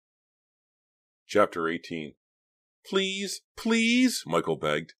Chapter 18. Please, please, Michael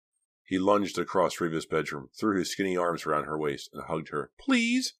begged. He lunged across Riva's bedroom, threw his skinny arms around her waist, and hugged her.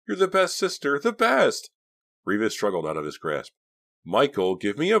 Please, you're the best sister, the best! Riva struggled out of his grasp. Michael,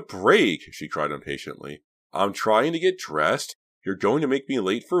 give me a break, she cried impatiently. I'm trying to get dressed. You're going to make me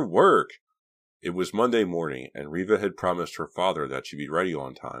late for work. It was Monday morning, and Riva had promised her father that she'd be ready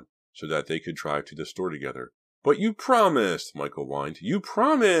on time, so that they could drive to the store together. But you promised, Michael whined. You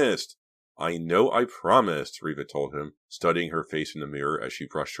promised! I know I promised, Riva told him, studying her face in the mirror as she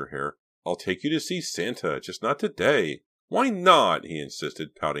brushed her hair. I'll take you to see Santa, just not today. Why not? He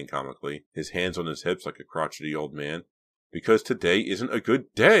insisted, pouting comically, his hands on his hips like a crotchety old man. Because today isn't a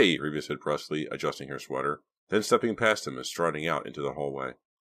good day, Riva said brusquely, adjusting her sweater, then stepping past him and striding out into the hallway.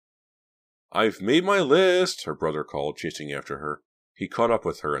 I've made my list, her brother called, chasing after her. He caught up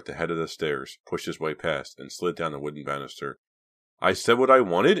with her at the head of the stairs, pushed his way past, and slid down the wooden banister. I said what I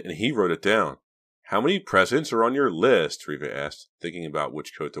wanted, and he wrote it down. How many presents are on your list? Riva asked, thinking about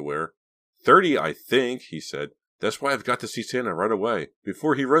which coat to wear. 30, I think, he said. That's why I've got to see Santa right away,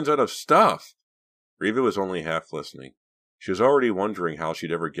 before he runs out of stuff. Riva was only half listening. She was already wondering how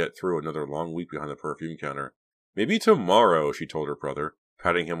she'd ever get through another long week behind the perfume counter. Maybe tomorrow, she told her brother,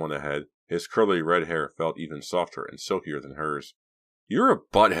 patting him on the head. His curly red hair felt even softer and silkier than hers. You're a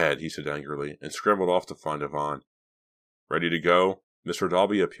butthead, he said angrily, and scrambled off to find Yvonne. Ready to go? Mr.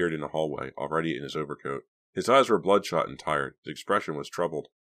 Dalby appeared in the hallway, already in his overcoat. His eyes were bloodshot and tired. His expression was troubled.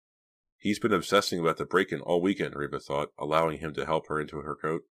 He's been obsessing about the break-in all weekend, Riva thought, allowing him to help her into her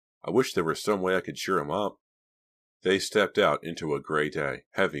coat. I wish there was some way I could cheer him up. They stepped out into a gray day,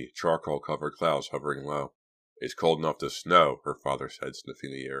 heavy, charcoal-covered clouds hovering low. It's cold enough to snow, her father said,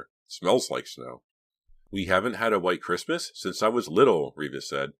 sniffing the air. It smells like snow. We haven't had a white Christmas since I was little, Riva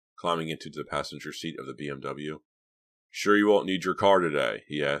said, climbing into the passenger seat of the BMW. Sure you won't need your car today?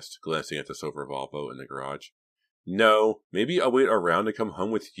 He asked, glancing at the silver Volvo in the garage. No, maybe I'll wait around to come home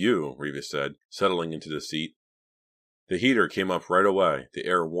with you, Riva said, settling into the seat. The heater came up right away, the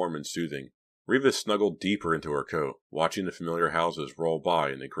air warm and soothing. Riva snuggled deeper into her coat, watching the familiar houses roll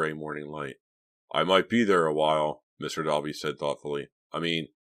by in the gray morning light. I might be there a while, Mr. Dalby said thoughtfully. I mean,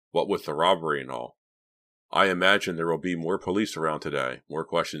 what with the robbery and all. I imagine there will be more police around today, more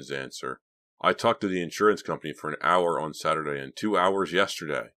questions to answer. I talked to the insurance company for an hour on Saturday and 2 hours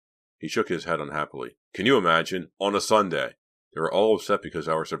yesterday. He shook his head unhappily. Can you imagine? On a Sunday. They were all upset because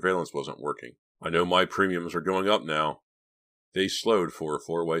our surveillance wasn't working. I know my premiums are going up now. They slowed for a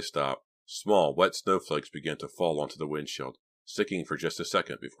four-way stop. Small, wet snowflakes began to fall onto the windshield, sticking for just a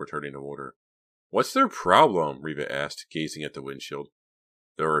second before turning to water. What's their problem? Riva asked, gazing at the windshield.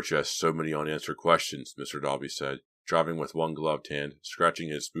 There are just so many unanswered questions, Mr. Dalby said, driving with one gloved hand, scratching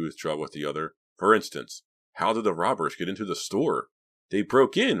his smooth jaw with the other. For instance, how did the robbers get into the store? They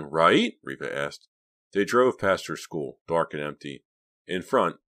broke in, right? Riva asked. They drove past her school, dark and empty. In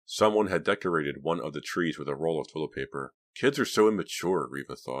front, someone had decorated one of the trees with a roll of toilet paper. Kids are so immature,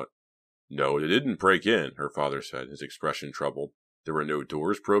 Riva thought. No, they didn't break in, her father said, his expression troubled. There were no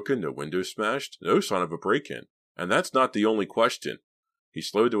doors broken, no windows smashed, no sign of a break-in. And that's not the only question. He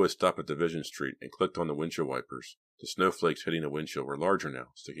slowed to a stop at Division Street and clicked on the windshield wipers. The snowflakes hitting the windshield were larger now,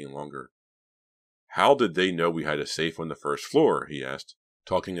 sticking longer. How did they know we had a safe on the first floor? He asked,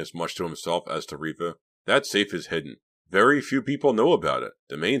 talking as much to himself as to Riva. That safe is hidden. Very few people know about it.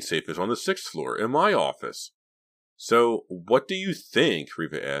 The main safe is on the 6th floor, in my office. So, what do you think?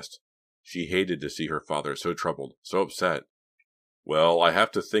 Riva asked. She hated to see her father so troubled, so upset. Well, I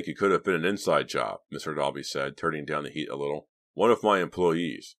have to think it could have been an inside job, Mr. Dalby said, turning down the heat a little. One of my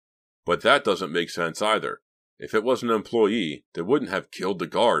employees. But that doesn't make sense either. If it was an employee, they wouldn't have killed the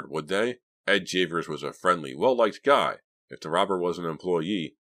guard, would they? Ed Javers was a friendly, well-liked guy. If the robber was an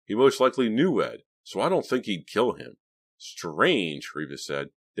employee, he most likely knew Ed, so I don't think he'd kill him. Strange, Riva said.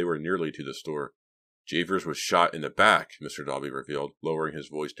 They were nearly to the store. Javers was shot in the back, Mr. Dalby revealed, lowering his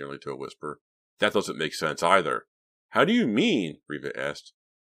voice nearly to a whisper. That doesn't make sense either. How do you mean? Riva asked.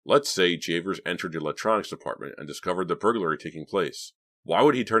 Let's say Javers entered the electronics department and discovered the burglary taking place. Why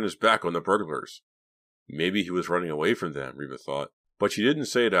would he turn his back on the burglars? Maybe he was running away from them, Riva thought. But she didn't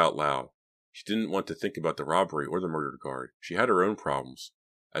say it out loud. She didn't want to think about the robbery or the murdered guard. She had her own problems.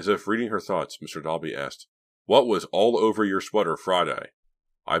 As if reading her thoughts, Mr. Dalby asked, What was all over your sweater Friday?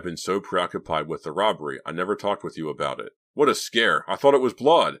 I've been so preoccupied with the robbery, I never talked with you about it. What a scare! I thought it was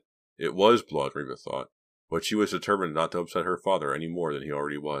blood! It was blood, Riva thought. But she was determined not to upset her father any more than he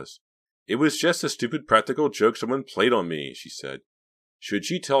already was. It was just a stupid practical joke someone played on me, she said. Should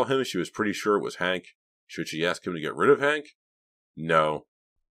she tell him she was pretty sure it was Hank? Should she ask him to get rid of Hank? No.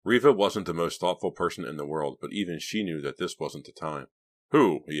 Riva wasn't the most thoughtful person in the world, but even she knew that this wasn't the time.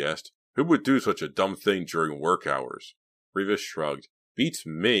 Who? He asked. Who would do such a dumb thing during work hours? Reva shrugged. Beats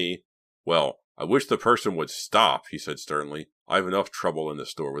me. Well, I wish the person would stop, he said sternly. I have enough trouble in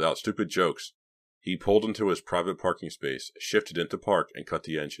this store without stupid jokes. He pulled into his private parking space, shifted into park, and cut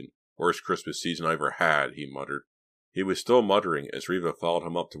the engine. Worst Christmas season I ever had, he muttered. He was still muttering as Reva followed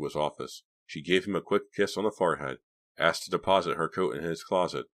him up to his office. She gave him a quick kiss on the forehead, asked to deposit her coat in his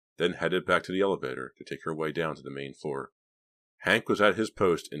closet, then headed back to the elevator to take her way down to the main floor. Hank was at his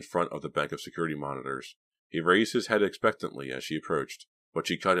post in front of the bank of security monitors. He raised his head expectantly as she approached, but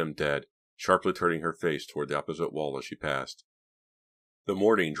she cut him dead, sharply turning her face toward the opposite wall as she passed. The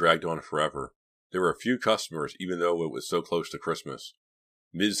morning dragged on forever. There were few customers even though it was so close to Christmas.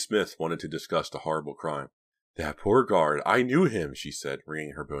 Ms. Smith wanted to discuss the horrible crime. That poor guard, I knew him, she said,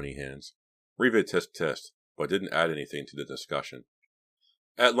 wringing her bony hands. Reva tissed, but didn't add anything to the discussion.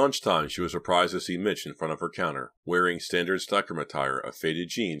 At lunchtime, she was surprised to see Mitch in front of her counter, wearing standard stockroom attire of faded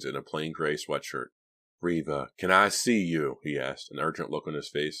jeans and a plain gray sweatshirt. Reva, can I see you? He asked, an urgent look on his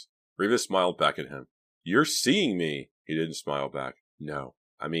face. Reva smiled back at him. You're seeing me? He didn't smile back. No.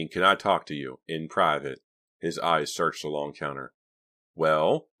 I mean, can I talk to you? In private. His eyes searched the long counter.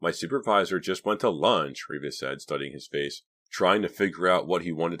 Well, my supervisor just went to lunch, Reva said, studying his face, trying to figure out what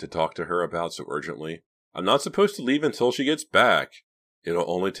he wanted to talk to her about so urgently. I'm not supposed to leave until she gets back. It'll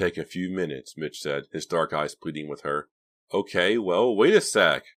only take a few minutes, Mitch said, his dark eyes pleading with her. Okay, well, wait a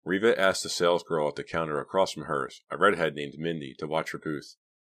sec. Reva asked the salesgirl at the counter across from hers, a redhead named Mindy, to watch her booth.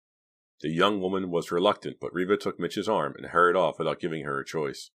 The young woman was reluctant, but Reva took Mitch's arm and hurried off without giving her a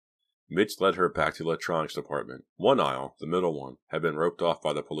choice. Mitch led her back to the electronics department. One aisle, the middle one, had been roped off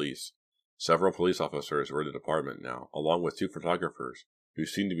by the police. Several police officers were in the department now, along with two photographers, who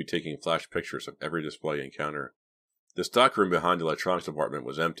seemed to be taking flash pictures of every display and counter. The stockroom behind the electronics department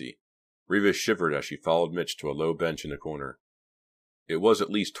was empty. Reva shivered as she followed Mitch to a low bench in the corner. It was at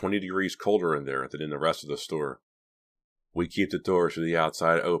least 20 degrees colder in there than in the rest of the store. We keep the doors to the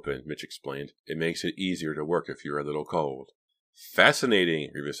outside open, Mitch explained. It makes it easier to work if you're a little cold. Fascinating,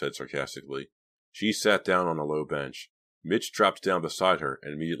 Reva said sarcastically. She sat down on a low bench. Mitch dropped down beside her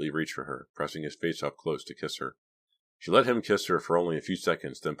and immediately reached for her, pressing his face up close to kiss her. She let him kiss her for only a few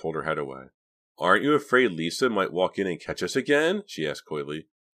seconds, then pulled her head away. Aren't you afraid Lisa might walk in and catch us again? She asked coyly.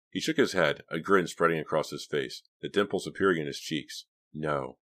 He shook his head, a grin spreading across his face, the dimples appearing in his cheeks.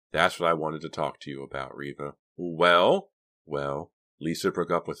 No, that's what I wanted to talk to you about, Reva. Well, Lisa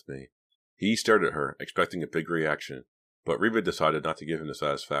broke up with me. He stared at her, expecting a big reaction, but Reva decided not to give him the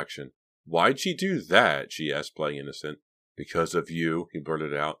satisfaction. Why'd she do that? She asked, playing innocent. Because of you, he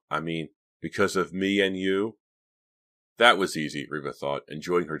blurted out. I mean, because of me and you? That was easy, Reva thought,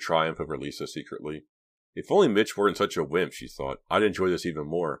 enjoying her triumph over Lisa secretly. If only Mitch weren't such a wimp, she thought, I'd enjoy this even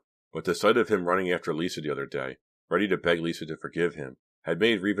more. But the sight of him running after Lisa the other day, ready to beg Lisa to forgive him, had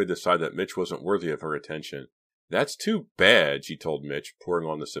made Reva decide that Mitch wasn't worthy of her attention. That's too bad, she told Mitch, pouring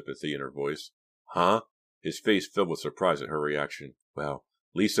on the sympathy in her voice. Huh? His face filled with surprise at her reaction. Well,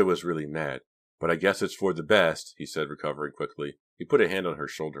 Lisa was really mad. But I guess it's for the best, he said, recovering quickly. He put a hand on her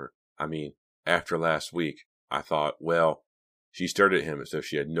shoulder. I mean, after last week, I thought, well... She stared at him as if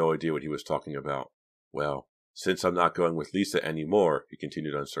she had no idea what he was talking about. Well, since I'm not going with Lisa anymore, he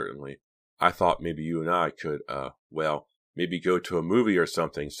continued uncertainly, I thought maybe you and I could, maybe go to a movie or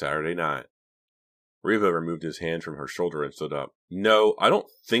something Saturday night. Reva removed his hand from her shoulder and stood up. No, I don't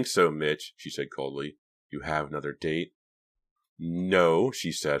think so, Mitch, she said coldly. You have another date? No,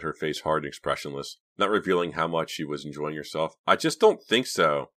 she said, her face hard and expressionless, not revealing how much she was enjoying herself. I just don't think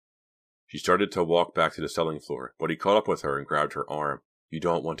so. She started to walk back to the selling floor, but he caught up with her and grabbed her arm. You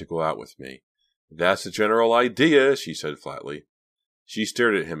don't want to go out with me. That's the general idea, she said flatly. She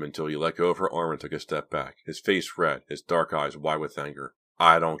stared at him until he let go of her arm and took a step back, his face red, his dark eyes wide with anger.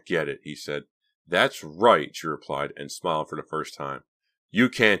 I don't get it, he said. That's right, she replied, and smiled for the first time. You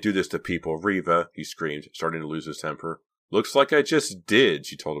can't do this to people, Reva, he screamed, starting to lose his temper. Looks like I just did,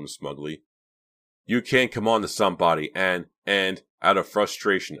 she told him smugly. You can't come on to somebody and, out of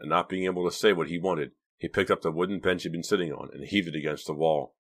frustration and not being able to say what he wanted, he picked up the wooden bench he'd been sitting on and heaved it against the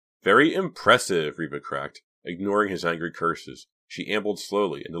wall. Very impressive, Reva cracked. Ignoring his angry curses, she ambled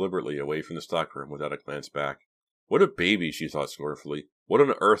slowly and deliberately away from the stockroom without a glance back. What a baby, she thought scornfully. What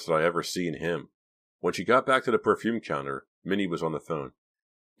on earth did I ever see in him? When she got back to the perfume counter, Minnie was on the phone.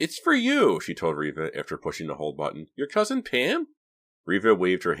 It's for you, she told Reva after pushing the hold button. Your cousin Pam? Reva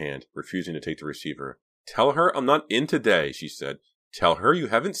waved her hand, refusing to take the receiver. Tell her I'm not in today, she said. Tell her you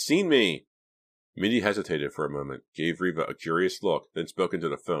haven't seen me. Minnie hesitated for a moment, gave Reva a curious look, then spoke into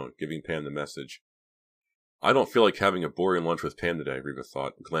the phone, giving Pam the message. I don't feel like having a boring lunch with Pam today, Reva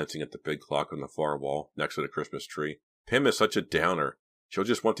thought, glancing at the big clock on the far wall, next to the Christmas tree. Pam is such a downer. She'll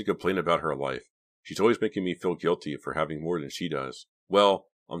just want to complain about her life. She's always making me feel guilty for having more than she does. Well,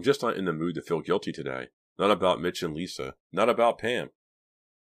 I'm just not in the mood to feel guilty today. Not about Mitch and Lisa. Not about Pam.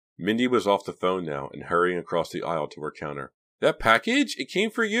 Mindy was off the phone now and hurrying across the aisle to her counter. That package? It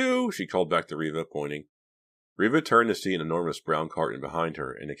came for you, she called back to Reva, pointing. Reva turned to see an enormous brown carton behind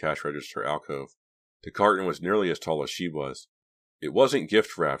her in the cash register alcove. The carton was nearly as tall as she was. It wasn't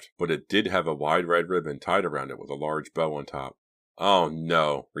gift-wrapped, but it did have a wide red ribbon tied around it with a large bow on top. Oh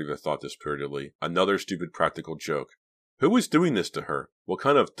no, Reva thought dispiritedly. Another stupid practical joke. Who was doing this to her? What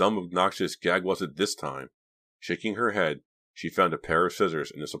kind of dumb, obnoxious gag was it this time? Shaking her head, she found a pair of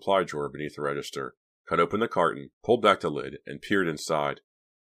scissors in the supply drawer beneath the register, cut open the carton, pulled back the lid, and peered inside.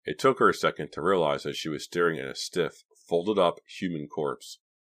 It took her a second to realize that she was staring at a stiff, folded-up human corpse.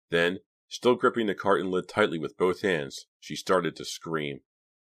 Then, still gripping the carton lid tightly with both hands, she started to scream.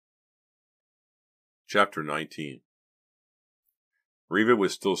 Chapter 19. Reva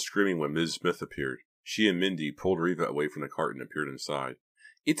was still screaming when Ms. Smith appeared. She and Mindy pulled Reva away from the carton and peered inside.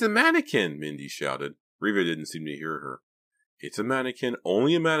 It's a mannequin, Mindy shouted. Reva didn't seem to hear her. It's a mannequin,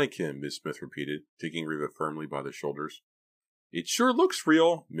 only a mannequin, Ms. Smith repeated, taking Reva firmly by the shoulders. It sure looks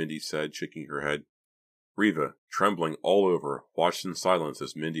real, Mindy said, shaking her head. Reva, trembling all over, watched in silence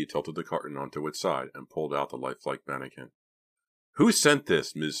as Mindy tilted the carton onto its side and pulled out the lifelike mannequin. Who sent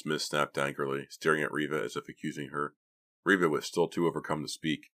this? Ms. Smith snapped angrily, staring at Reva as if accusing her. Reva was still too overcome to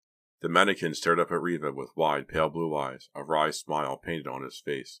speak. The mannequin stared up at Reva with wide, pale blue eyes, a wry smile painted on his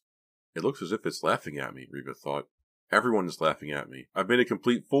face. It looks as if it's laughing at me, Reva thought. Everyone is laughing at me. I've made a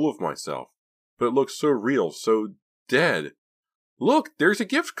complete fool of myself. But it looks so real, so dead. Look, there's a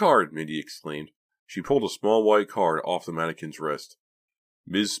gift card, Mindy exclaimed. She pulled a small white card off the mannequin's wrist.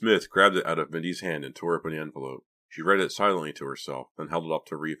 Ms. Smith grabbed it out of Mindy's hand and tore open the envelope. She read it silently to herself, then held it up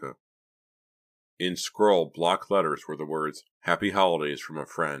to Reva. In scrawled block letters were the words, Happy Holidays from a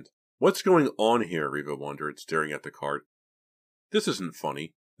Friend. What's going on here? Reva wondered, staring at the card. This isn't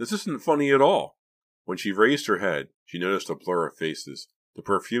funny. This isn't funny at all. When she raised her head, she noticed a blur of faces. The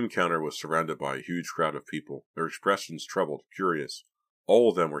perfume counter was surrounded by a huge crowd of people, their expressions troubled, curious. All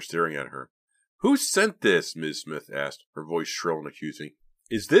of them were staring at her. Who sent this? Ms. Smith asked, her voice shrill and accusing.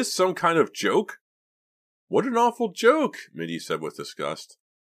 Is this some kind of joke? What an awful joke, Mindy said with disgust.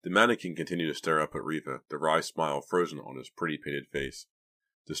 The mannequin continued to stare up at Reva, the wry smile frozen on his pretty painted face.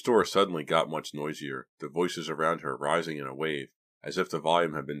 The store suddenly got much noisier, the voices around her rising in a wave, as if the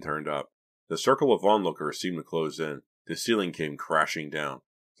volume had been turned up. The circle of onlookers seemed to close in. The ceiling came crashing down.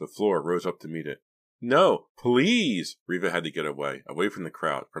 The floor rose up to meet it. No, please! Reva had to get away from the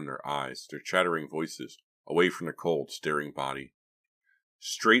crowd, from their eyes, their chattering voices, away from the cold, staring body.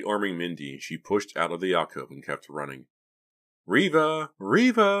 Straight-arming Mindy, she pushed out of the alcove and kept running. Reva!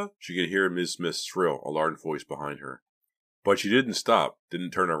 Reva! She could hear Ms. Smith's shrill, alarmed voice behind her. But she didn't stop, didn't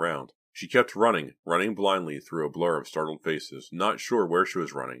turn around. She kept running blindly through a blur of startled faces, not sure where she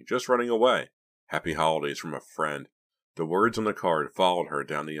was running, just running away. Happy Holidays from a Friend. The words on the card followed her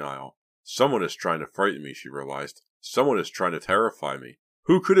down the aisle. Someone is trying to frighten me, she realized. Someone is trying to terrify me.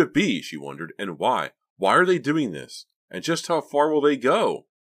 Who could it be, she wondered, and why? Why are they doing this? And just how far will they go?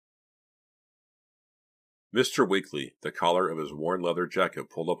 Mr. Wakely, the collar of his worn leather jacket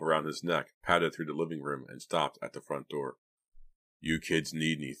pulled up around his neck, padded through the living room and stopped at the front door. You kids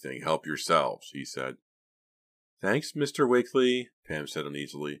need anything, help yourselves, he said. Thanks, Mr. Wakely, Pam said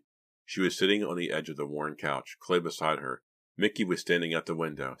uneasily. She was sitting on the edge of the worn couch, Clay beside her. Mickey was standing at the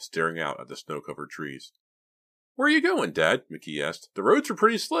window, staring out at the snow-covered trees. Where are you going, Dad? Mickey asked. The roads are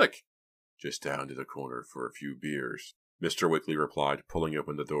pretty slick. Just down to the corner for a few beers, Mr. Wakely replied, pulling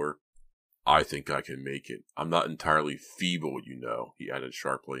open the door. I think I can make it. I'm not entirely feeble, you know, he added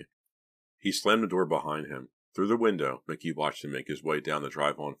sharply. He slammed the door behind him. Through the window, Mickey watched him make his way down the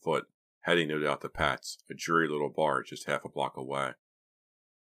drive on foot, heading no doubt to Pat's, a dreary little bar just half a block away.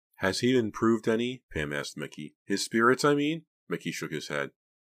 Has he improved any? Pam asked Mickey. His spirits, I mean? Mickey shook his head.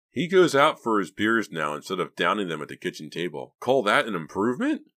 He goes out for his beers now instead of downing them at the kitchen table. Call that an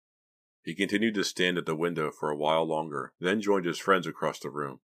improvement? He continued to stand at the window for a while longer, then joined his friends across the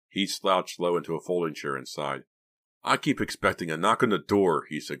room. He slouched low into a folding chair and sighed. I keep expecting a knock on the door,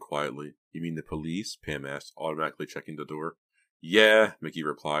 he said quietly. You mean the police? Pam asked, automatically checking the door. Yeah, Mickey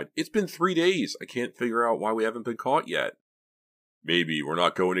replied. It's been 3 days. I can't figure out why we haven't been caught yet. Maybe we're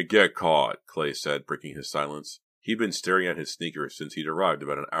not going to get caught, Clay said, breaking his silence. He'd been staring at his sneakers since he'd arrived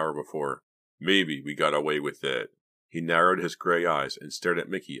about an hour before. Maybe we got away with it. He narrowed his gray eyes and stared at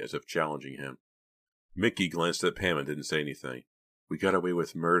Mickey as if challenging him. Mickey glanced at Pam and didn't say anything. We got away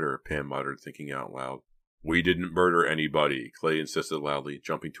with murder, Pam muttered, thinking out loud. We didn't murder anybody, Clay insisted loudly,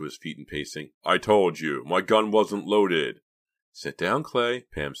 jumping to his feet and pacing. I told you, my gun wasn't loaded. Sit down, Clay,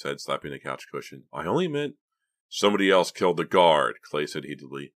 Pam said, slapping the couch cushion. I only meant... Somebody else killed the guard, Clay said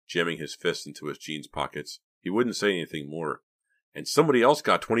heatedly, jamming his fists into his jeans pockets. He wouldn't say anything more. And somebody else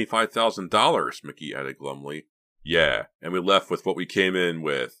got $25,000, Mickey added glumly. Yeah, and we left with what we came in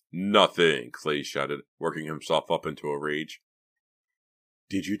with. Nothing, Clay shouted, working himself up into a rage.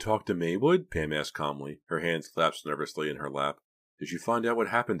 Did you talk to Maywood? Pam asked calmly, her hands clasped nervously in her lap. Did you find out what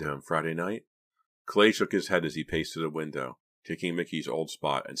happened to him Friday night? Clay shook his head as he paced to the window, taking Mickey's old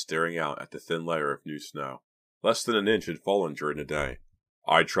spot and staring out at the thin layer of new snow. Less than an inch had fallen during the day.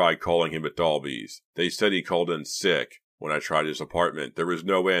 I tried calling him at Dalby's. They said he called in sick. When I tried his apartment, there was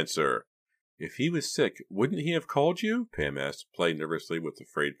no answer. If he was sick, wouldn't he have called you? Pam asked, playing nervously with the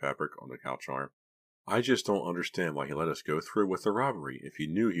frayed fabric on the couch arm. I just don't understand why he let us go through with the robbery if he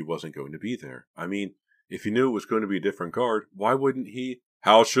knew he wasn't going to be there. I mean, if he knew it was going to be a different guard, why wouldn't he?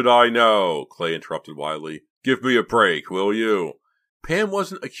 How should I know? Clay interrupted wildly. Give me a break, will you? Pam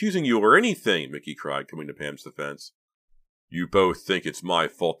wasn't accusing you or anything, Mickey cried, coming to Pam's defense. You both think it's my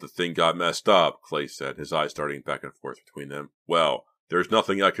fault the thing got messed up, Clay said, his eyes darting back and forth between them. Well, there's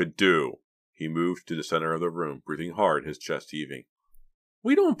nothing I could do. He moved to the center of the room, breathing hard, his chest heaving.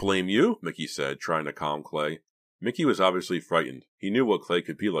 We don't blame you, Mickey said, trying to calm Clay. Mickey was obviously frightened. He knew what Clay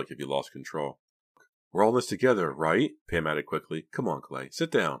could be like if he lost control. We're all in this together, right? Pam added quickly. Come on, Clay,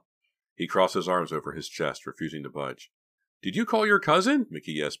 sit down. He crossed his arms over his chest, refusing to budge. Did you call your cousin?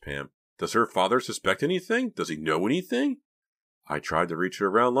 Mickey asked Pam. Does her father suspect anything? Does he know anything? I tried to reach her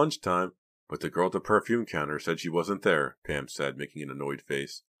around lunchtime, but the girl at the perfume counter said she wasn't there, Pam said, making an annoyed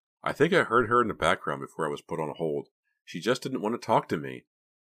face. I think I heard her in the background before I was put on hold. She just didn't want to talk to me.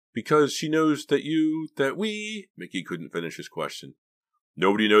 Because she knows that we... Mickey couldn't finish his question.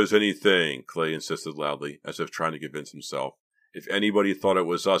 Nobody knows anything, Clay insisted loudly, as if trying to convince himself. If anybody thought it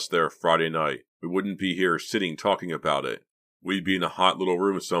was us there Friday night, we wouldn't be here sitting talking about it. We'd be in a hot little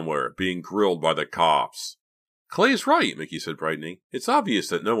room somewhere, being grilled by the cops. Clay's right, Mickey said, brightening. It's obvious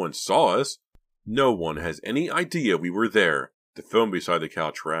that no one saw us. No one has any idea we were there. The phone beside the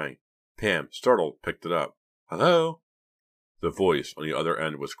couch rang. Pam, startled, picked it up. Hello? The voice on the other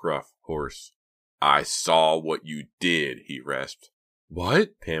end was gruff, hoarse. I saw what you did, he rasped.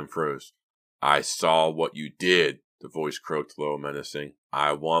 What? Pam froze. I saw what you did, the voice croaked low and menacing.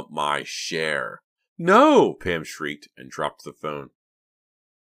 I want my share. No! Pam shrieked and dropped the phone.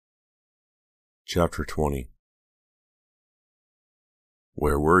 Chapter 20.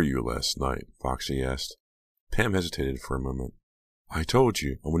 Where were you last night? Foxy asked. Pam hesitated for a moment. I told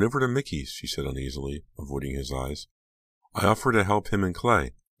you, I went over to Mickey's, she said uneasily, avoiding his eyes. I offered to help him and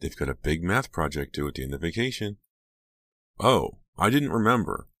Clay. They've got a big math project due at the end of vacation. Oh, I didn't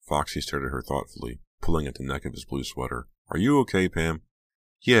remember. Foxy stared at her thoughtfully, pulling at the neck of his blue sweater. Are you okay, Pam?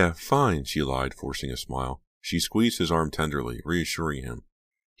 Yeah, fine, she lied, forcing a smile. She squeezed his arm tenderly, reassuring him.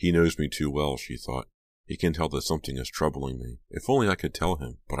 He knows me too well, she thought. He can tell that something is troubling me. If only I could tell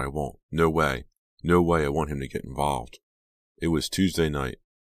him, but I won't. No way. No way I want him to get involved. It was Tuesday night.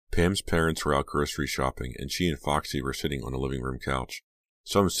 Pam's parents were out grocery shopping, and she and Foxy were sitting on the living room couch.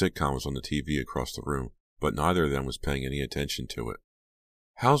 Some sitcom was on the TV across the room, but neither of them was paying any attention to it.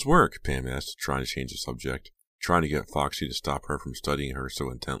 How's work? Pam asked, trying to change the subject, trying to get Foxy to stop her from studying her so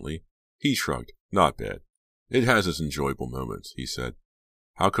intently. He shrugged. Not bad. It has its enjoyable moments, he said.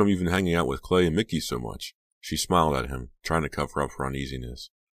 How come you've been hanging out with Clay and Mickey so much? She smiled at him, trying to cover up her uneasiness.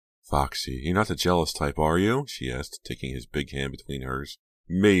 Foxy, you're not the jealous type, are you? She asked, taking his big hand between hers.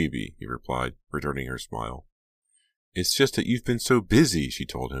 Maybe, he replied, returning her smile. It's just that you've been so busy, she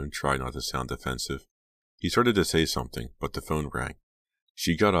told him, trying not to sound defensive. He started to say something, but the phone rang.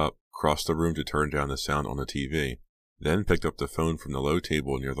 She got up, crossed the room to turn down the sound on the TV, then picked up the phone from the low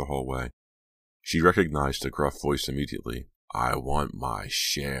table near the hallway. She recognized the gruff voice immediately. I want my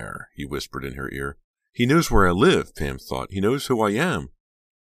share, he whispered in her ear. He knows where I live, Pam thought. He knows who I am.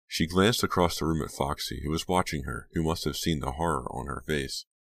 She glanced across the room at Foxy, who was watching her, who must have seen the horror on her face.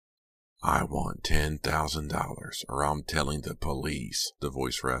 I want $10,000, or I'm telling the police, the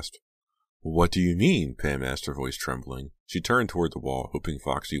voice rasped. What do you mean? Pam asked, her voice trembling. She turned toward the wall, hoping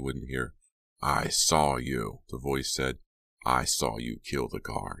Foxy wouldn't hear. I saw you, the voice said. I saw you kill the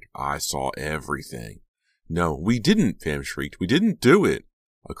guard. I saw everything. No, we didn't, Pam shrieked. We didn't do it.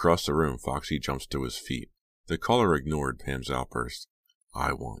 Across the room, Foxy jumped to his feet. The caller ignored Pam's outburst.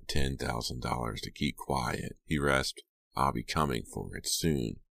 I want $10,000 to keep quiet, he rasped. I'll be coming for it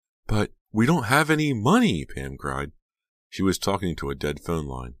soon. But we don't have any money, Pam cried. She was talking to a dead phone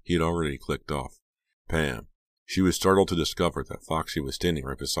line. He had already clicked off. Pam. She was startled to discover that Foxy was standing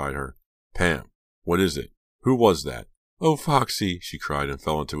right beside her. Pam, what is it? Who was that? Oh, Foxy, she cried and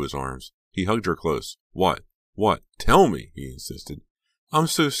fell into his arms. He hugged her close. What? What? Tell me, he insisted. I'm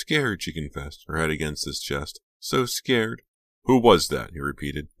so scared, she confessed, her head against his chest. So scared. Who was that? He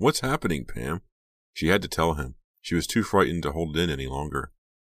repeated. What's happening, Pam? She had to tell him. She was too frightened to hold it in any longer.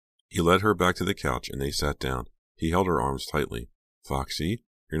 He led her back to the couch, and they sat down. He held her arms tightly. Foxy,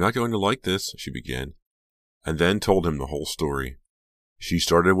 you're not going to like this, she began, and then told him the whole story. She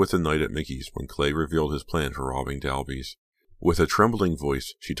started with the night at Mickey's when Clay revealed his plan for robbing Dalby's. With a trembling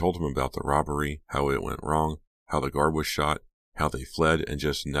voice, she told him about the robbery, how it went wrong, how the guard was shot, how they fled and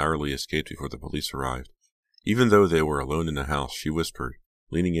just narrowly escaped before the police arrived. Even though they were alone in the house, she whispered,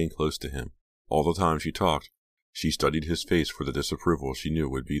 leaning in close to him. All the time she talked, she studied his face for the disapproval she knew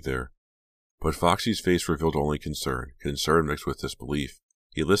would be there. But Foxy's face revealed only concern mixed with disbelief.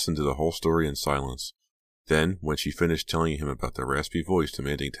 He listened to the whole story in silence. Then, when she finished telling him about the raspy voice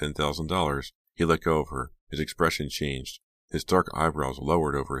demanding $10,000, he let go of her. His expression changed. His dark eyebrows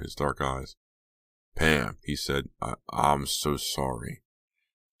lowered over his dark eyes. Pam, he said, I'm so sorry.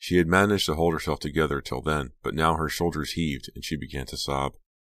 She had managed to hold herself together till then, but now her shoulders heaved and she began to sob.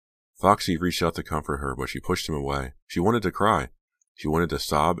 Foxy reached out to comfort her, but she pushed him away. She wanted to cry. She wanted to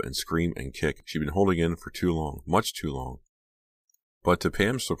sob and scream and kick. She'd been holding in for too long, much too long. But to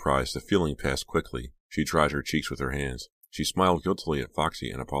Pam's surprise, the feeling passed quickly. She dried her cheeks with her hands. She smiled guiltily at Foxy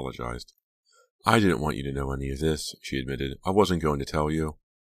and apologized. I didn't want you to know any of this, she admitted. I wasn't going to tell you.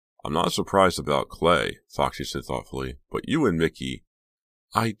 I'm not surprised about Clay, Foxy said thoughtfully, but you and Mickey.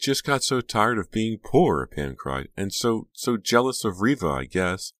 I just got so tired of being poor, Pam cried, and so jealous of Reva, I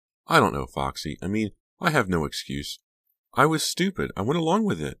guess. I don't know, Foxy. I mean, I have no excuse. I was stupid. I went along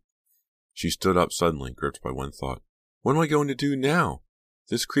with it. She stood up suddenly, gripped by one thought. What am I going to do now?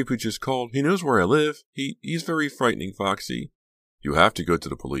 This creep who just called, he knows where I live. He's very frightening, Foxy. You have to go to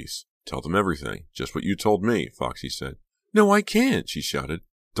the police. Tell them everything. Just what you told me, Foxy said. No, I can't, she shouted.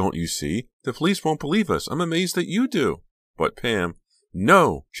 Don't you see? The police won't believe us. I'm amazed that you do. But Pam...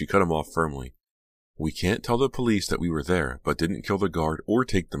 No, she cut him off firmly. We can't tell the police that we were there, but didn't kill the guard or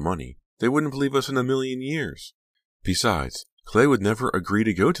take the money. They wouldn't believe us in a million years. Besides, Clay would never agree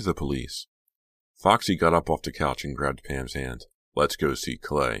to go to the police. Foxy got up off the couch and grabbed Pam's hand. Let's go see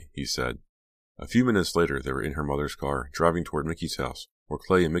Clay, he said. A few minutes later, they were in her mother's car, driving toward Mickey's house, where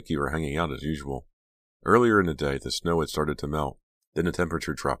Clay and Mickey were hanging out as usual. Earlier in the day, the snow had started to melt. Then the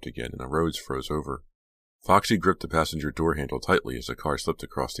temperature dropped again, and the roads froze over. Foxy gripped the passenger door handle tightly as the car slipped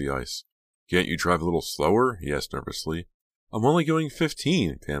across the ice. Can't you drive a little slower? He asked nervously. I'm only going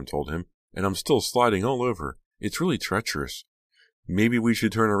 15, Pam told him, and I'm still sliding all over. It's really treacherous. Maybe we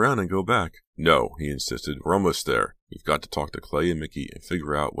should turn around and go back. No, he insisted. We're almost there. We've got to talk to Clay and Mickey and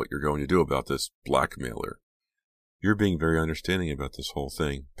figure out what you're going to do about this blackmailer. You're being very understanding about this whole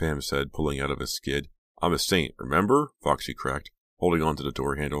thing, Pam said, pulling out of a skid. I'm a saint, remember? Foxy cracked, holding on to the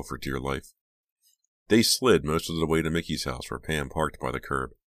door handle for dear life. They slid most of the way to Mickey's house, where Pam parked by the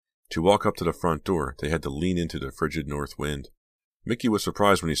curb. To walk up to the front door, they had to lean into the frigid north wind. Mickey was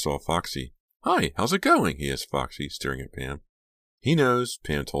surprised when he saw Foxy. Hi, how's it going? He asked Foxy, staring at Pam. He knows,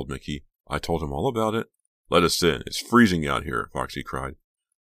 Pam told Mickey. I told him all about it. Let us in. It's freezing out here, Foxy cried.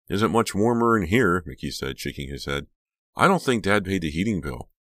 Isn't much warmer in here, Mickey said, shaking his head. I don't think Dad paid the heating bill.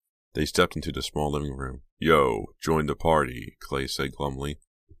 They stepped into the small living room. Yo, join the party, Clay said glumly.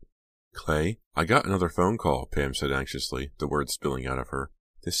 Clay, I got another phone call, Pam said anxiously, the words spilling out of her.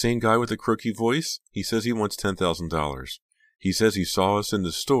 The same guy with the croaky voice? He says he wants $10,000. He says he saw us in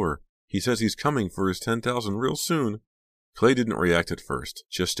the store. He says he's coming for his $10,000 real soon. Clay didn't react at first,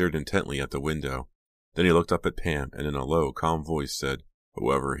 just stared intently at the window. Then he looked up at Pam and in a low, calm voice said,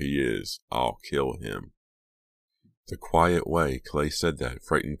 Whoever he is, I'll kill him. The quiet way Clay said that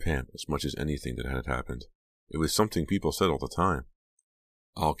frightened Pam as much as anything that had happened. It was something people said all the time.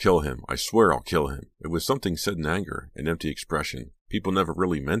 I'll kill him. I swear I'll kill him. It was something said in anger, an empty expression. People never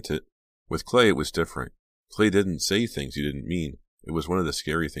really meant it. With Clay, it was different. Clay didn't say things he didn't mean. It was one of the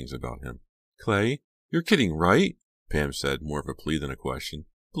scary things about him. Clay, you're kidding, right? Pam said, more of a plea than a question.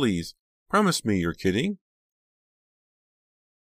 Please, promise me you're kidding.